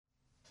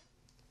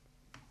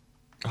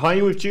Hi,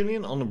 you're with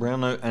Julian on the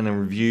Brown Note and a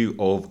review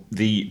of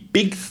the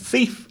Big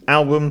Thief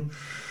album.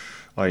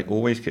 I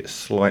always get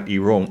slightly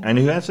wrong, and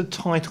who has a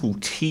title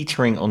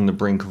teetering on the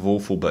brink of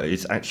awful, but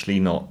it's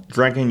actually not.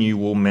 Dragon You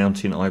War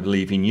Mountain, I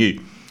Believe in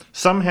You.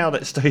 Somehow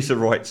that stays the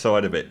right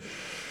side of it.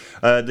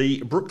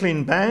 The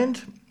Brooklyn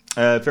band,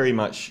 very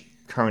much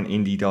current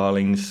indie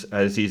darlings,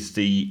 as is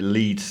the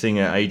lead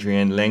singer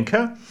Adrianne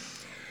Lenker,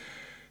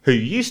 who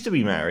used to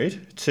be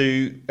married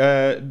to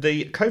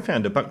the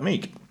co-founder Buck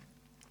Meek,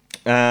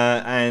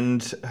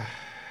 and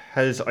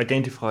has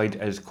identified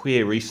as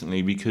queer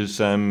recently because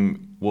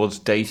was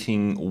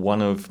dating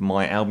one of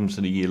my albums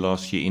of the year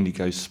last year,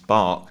 Indigo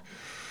Spark,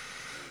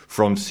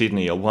 from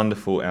Sydney. A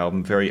wonderful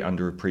album, very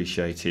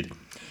underappreciated.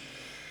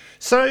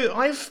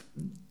 So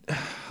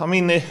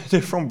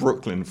they're from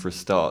Brooklyn for a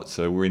start,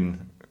 so we're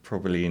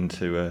probably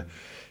into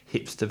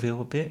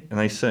hipsterville a bit, and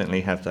they certainly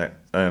have that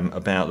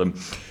about them.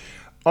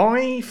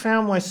 I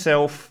found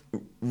myself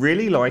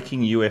really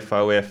liking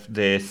U.F.O.F,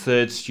 their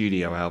third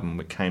studio album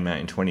that came out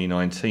in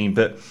 2019,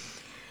 but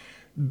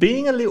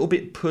being a little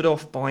bit put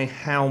off by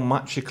how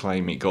much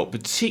acclaim it got,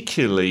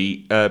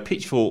 particularly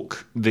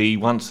Pitchfork, the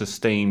once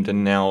esteemed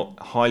and now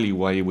highly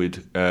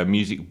wayward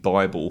music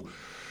bible,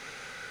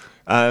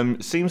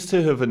 seems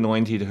to have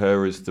anointed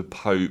her as the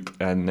Pope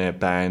and their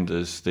band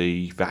as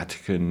the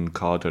Vatican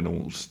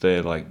cardinals.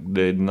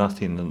 They're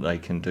nothing that they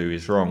can do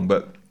is wrong.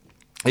 But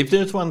if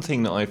there's one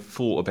thing that I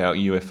thought about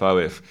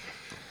U.F.O.F,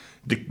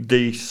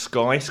 the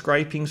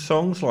skyscraping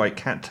songs like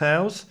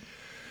Cattails,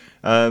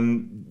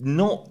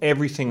 not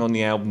everything on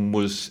the album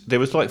there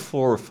was like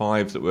 4 or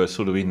 5 that were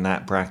sort of in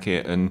that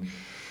bracket, and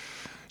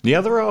the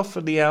other half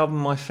of the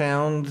album I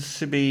found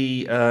to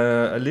be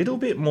a little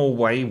bit more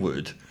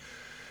wayward.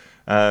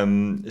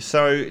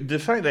 So the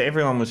fact that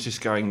everyone was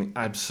just going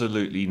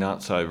absolutely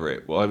nuts over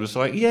it, well, I was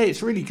like, yeah,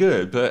 it's really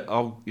good, but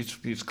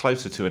it's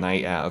closer to an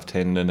 8 out of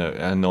 10 than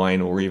a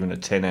 9 or even a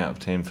 10 out of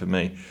 10 for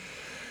me.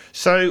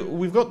 So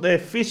we've got their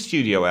 5th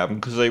studio album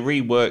because they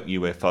reworked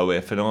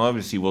U.F.O.F, and I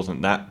obviously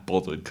wasn't that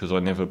bothered because I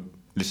never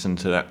listened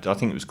to that. I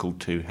think it was called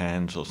Two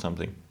Hands or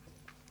something.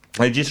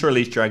 They just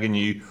released Dragon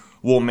You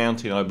War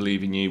Mountain, I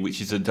Believe in You,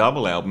 which is a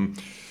double album.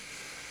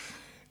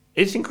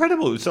 It's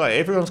incredible. It's like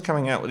everyone's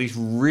coming out with these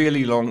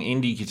really long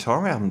indie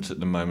guitar albums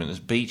at the moment. There's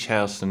Beach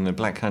House and the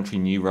Black Country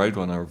New Road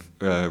one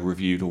I've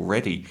reviewed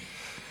already.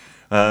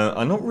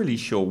 I'm not really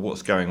sure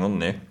what's going on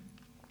there,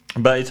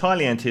 but it's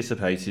highly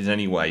anticipated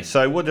anyway.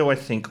 So what do I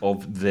think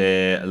of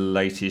their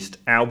latest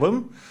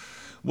album?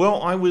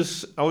 Well, I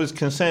was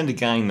concerned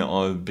again that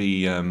I would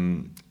be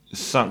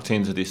sucked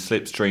into this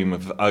slipstream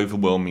of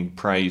overwhelming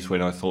praise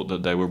when I thought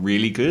that they were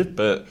really good,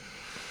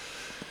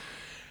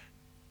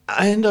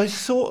 and I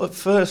thought at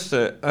first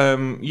that,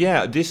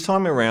 this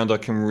time around I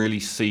can really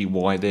see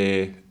why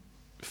they're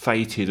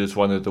fated as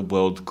one of the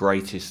world's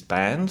greatest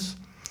bands.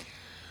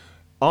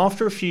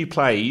 After a few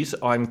plays,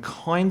 I'm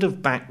kind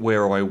of back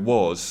where I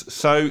was.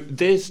 So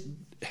there's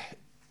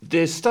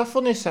stuff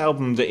on this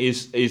album that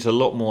is a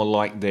lot more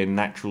like their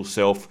natural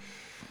self.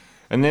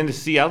 And then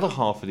there's the other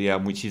half of the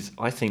album, which is,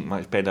 I think,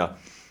 much better,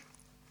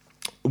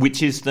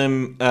 which is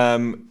them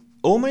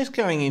almost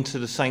going into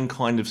the same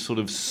kind of sort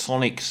of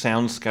sonic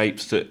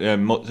soundscapes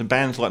that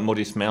bands like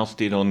Modest Mouse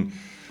did on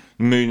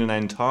Moon and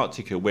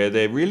Antarctica, where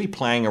they're really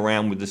playing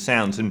around with the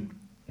sounds. And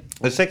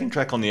the second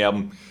track on the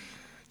album,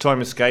 Time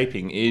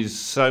Escaping, is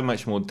so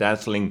much more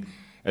dazzling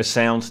a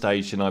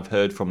soundstage than I've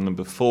heard from them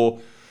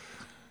before.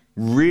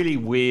 Really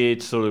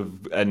weird sort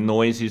of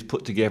noises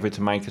put together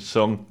to make a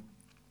song.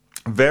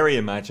 Very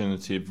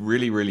imaginative,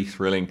 really, really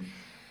thrilling.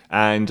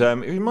 And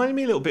it reminded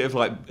me a little bit of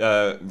like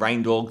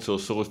Rain Dogs or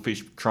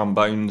Swordfish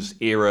Trombones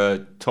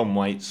era Tom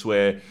Waits,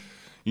 where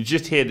you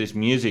just hear this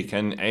music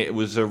and it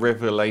was a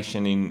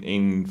revelation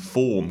in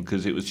form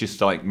because it was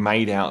just like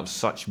made out of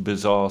such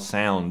bizarre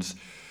sounds.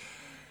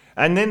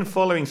 And then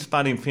following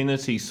Spud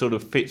Infinity sort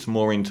of fits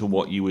more into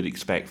what you would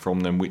expect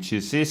from them, which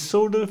is this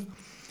sort of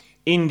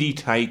indie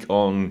take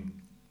on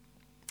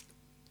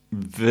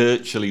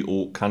virtually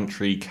alt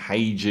country,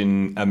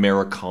 Cajun,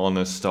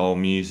 Americana style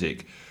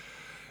music.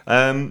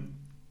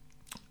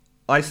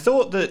 I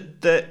thought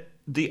that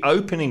the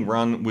opening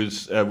run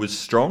was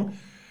strong.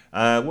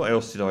 What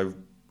else did I?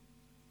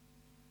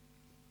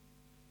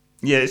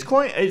 Yeah,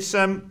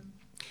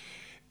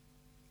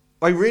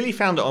 I really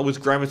found that I was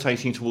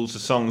gravitating towards the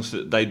songs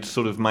that they'd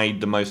sort of made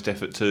the most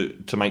effort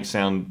to make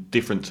sound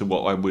different to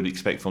what I would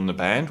expect from the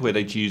band, where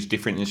they'd use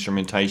different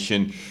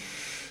instrumentation,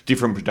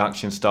 different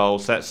production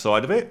styles, that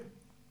side of it.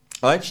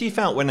 I actually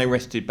felt when they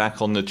rested back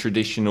on the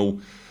traditional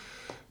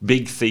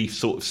Big Thief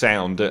sort of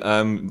sound that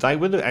they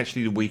were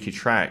actually the weaker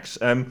tracks.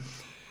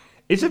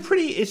 It's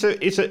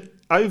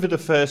over the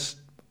first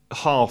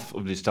half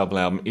of this double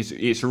album,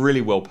 it's really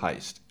well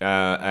paced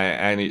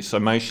and it's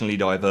emotionally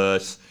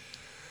diverse.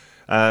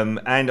 And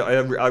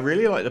I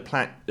really like the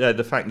fact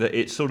that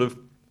it sort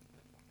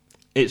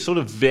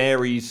of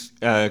varies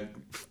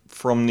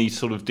from these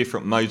sort of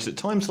different modes. At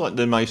times, like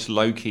the most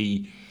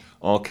low-key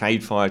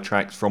Arcade Fire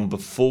tracks from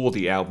before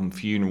the album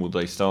Funeral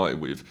they started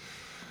with.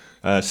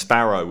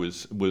 Sparrow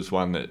was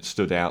one that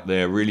stood out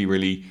there. Really,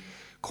 really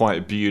quite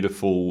a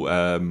beautiful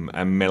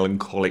and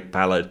melancholic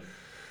ballad.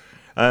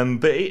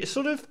 But it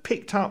sort of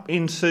picked up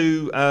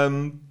into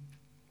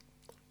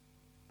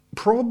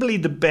probably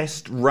the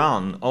best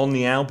run on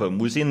the album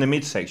was in the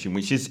midsection,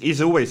 which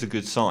is always a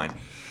good sign.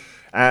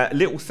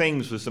 Little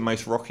Things was the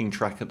most rocking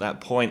track at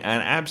that point,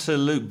 an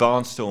absolute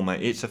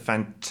barnstormer. It's a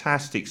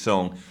fantastic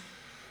song,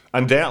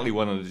 undoubtedly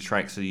one of the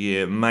tracks of the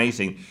year,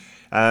 amazing.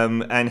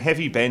 And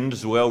Heavy Bend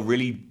as well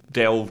really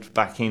delved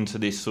back into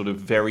this sort of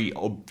very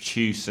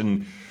obtuse,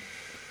 and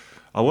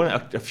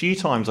a few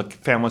times I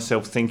found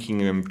myself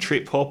thinking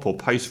trip hop or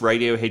post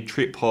Radiohead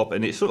trip hop,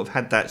 and it sort of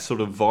had that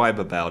sort of vibe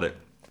about it.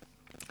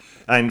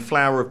 And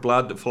Flower of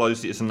Blood that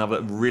follows it is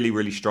another really,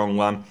 really strong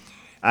one.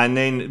 And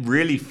then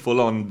really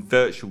full-on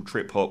virtual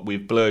trip hop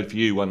with Blurred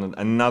View,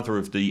 another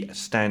of the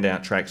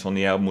standout tracks on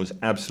the album, was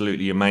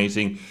absolutely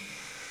amazing.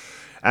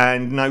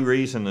 And No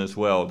Reason as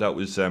well. That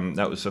was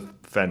a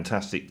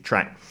fantastic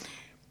track.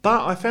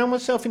 But I found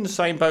myself in the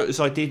same boat as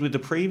I did with the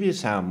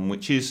previous album,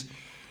 which is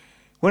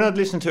when I'd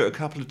listened to it a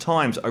couple of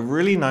times, I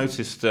really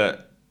noticed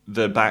that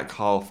the back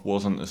half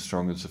wasn't as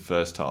strong as the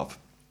first half.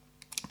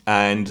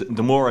 And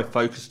the more I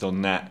focused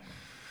on that,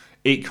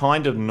 it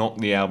kind of knocked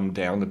the album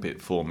down a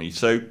bit for me.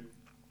 So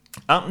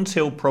up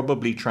until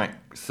probably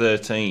track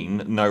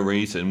 13, No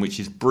Reason, which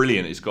is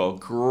brilliant, it's got a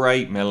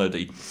great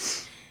melody.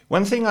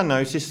 One thing I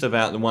noticed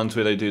about the ones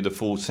where they do the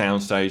full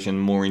soundstage and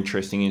more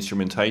interesting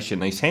instrumentation,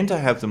 they tend to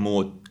have the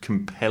more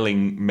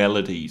compelling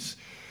melodies.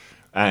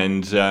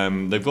 And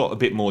they've got a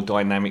bit more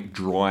dynamic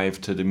drive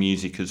to the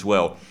music as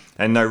well.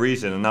 And No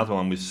Reason, another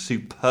one with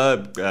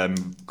superb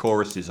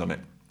choruses on it.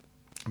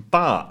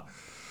 But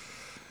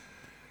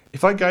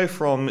if I go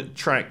from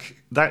track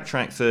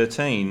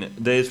 13,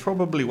 there's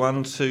probably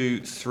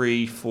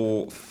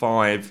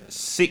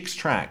 6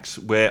 tracks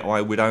where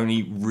I would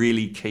only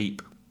really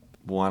keep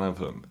one of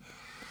them.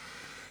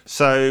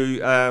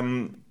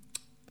 So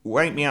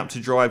Wake Me Up to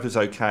Drive was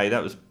okay,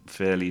 that was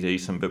fairly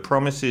decent, but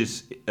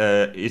Promises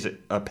is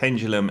a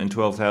Pendulum and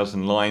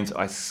 12,000 Lines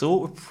I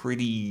thought were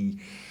pretty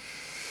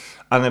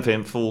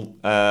uneventful.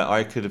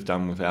 I could have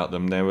done without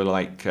them. They were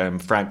like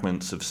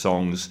fragments of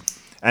songs.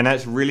 And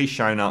that's really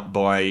shown up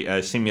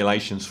by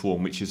Simulation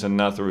Swarm, which is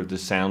another of the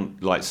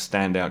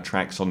standout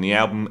tracks on the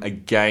album.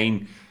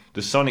 Again,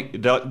 the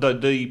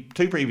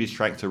 2 previous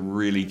tracks are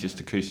really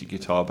just acoustic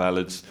guitar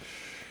ballads.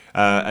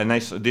 And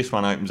this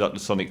one opens up the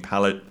sonic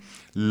palette.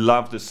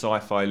 Love the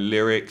sci-fi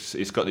lyrics.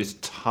 It's got this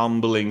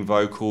tumbling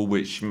vocal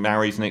which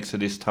marries next to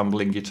this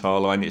tumbling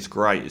guitar line. It's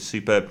great. It's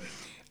superb.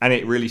 And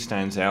it really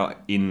stands out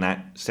in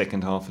that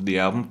second half of the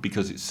album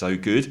because it's so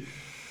good.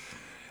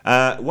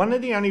 One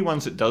of the only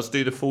ones that does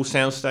do the full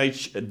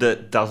soundstage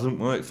that doesn't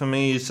work for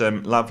me is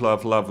Love,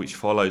 Love, Love, which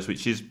follows,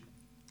 which is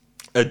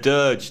a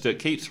dirge that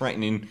keeps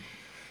threatening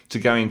to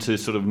go into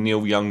sort of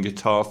Neil Young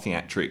guitar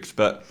theatrics,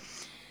 but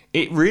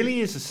it really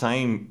is the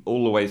same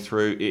all the way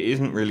through. It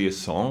isn't really a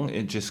song,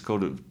 it just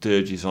kind of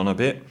dirges on a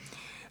bit.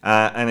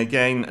 And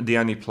again, the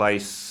only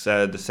place,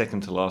 the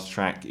second to last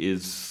track,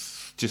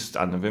 is just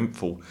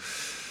uneventful.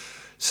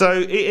 So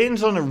it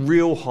ends on a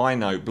real high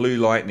note, Blue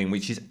Lightning,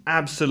 which is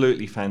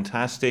absolutely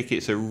fantastic.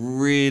 It's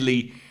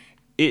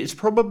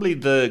probably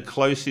the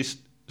closest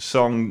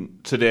song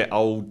to their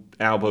old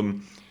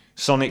album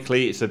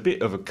sonically. It's a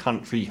bit of a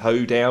country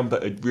hoedown,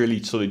 but a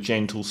really sort of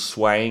gentle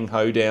swaying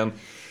hoedown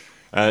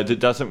that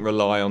doesn't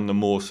rely on the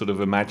more sort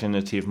of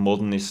imaginative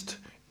modernist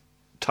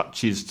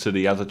touches to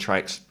the other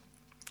tracks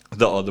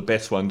that are the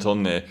best ones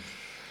on there.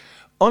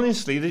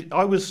 Honestly,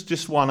 I was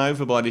just won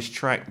over by this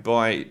track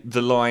by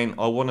the line,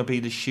 I want to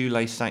be the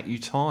shoelace that you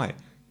tie.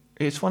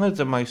 It's one of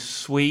the most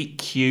sweet,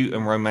 cute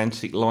and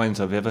romantic lines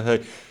I've ever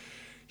heard.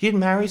 You'd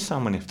marry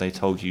someone if they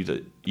told you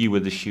that you were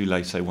the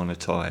shoelace they want to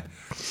tie.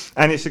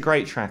 And it's a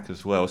great track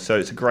as well, so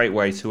it's a great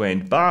way to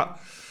end. But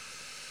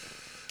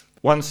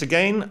once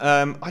again,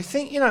 I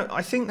think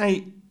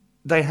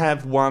they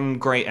have one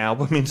great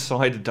album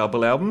inside a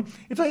double album.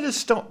 If they'd have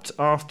stopped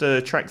after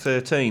track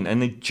 13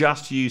 and they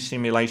just used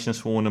Simulation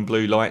Swarm and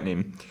Blue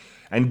Lightning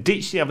and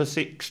ditched the other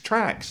 6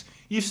 tracks,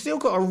 you've still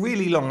got a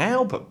really long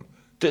album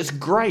that's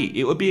great.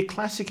 It would be a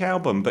classic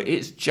album, but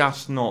it's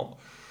just not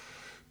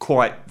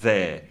quite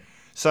there.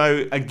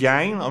 So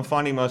again, I'm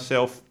finding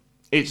myself,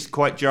 it's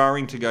quite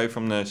jarring to go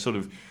from the sort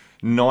of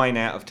 9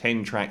 out of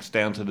 10 tracks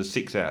down to the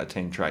 6 out of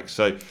 10 tracks.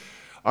 So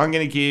I'm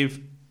going to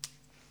give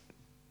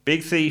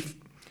Big Thief,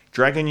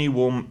 Dragon You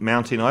Warm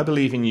Mountain, I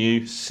Believe in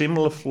You,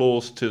 similar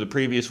flaws to the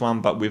previous one,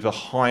 but with a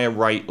higher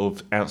rate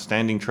of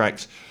outstanding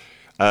tracks,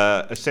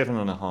 a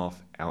 7.5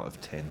 out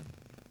of 10.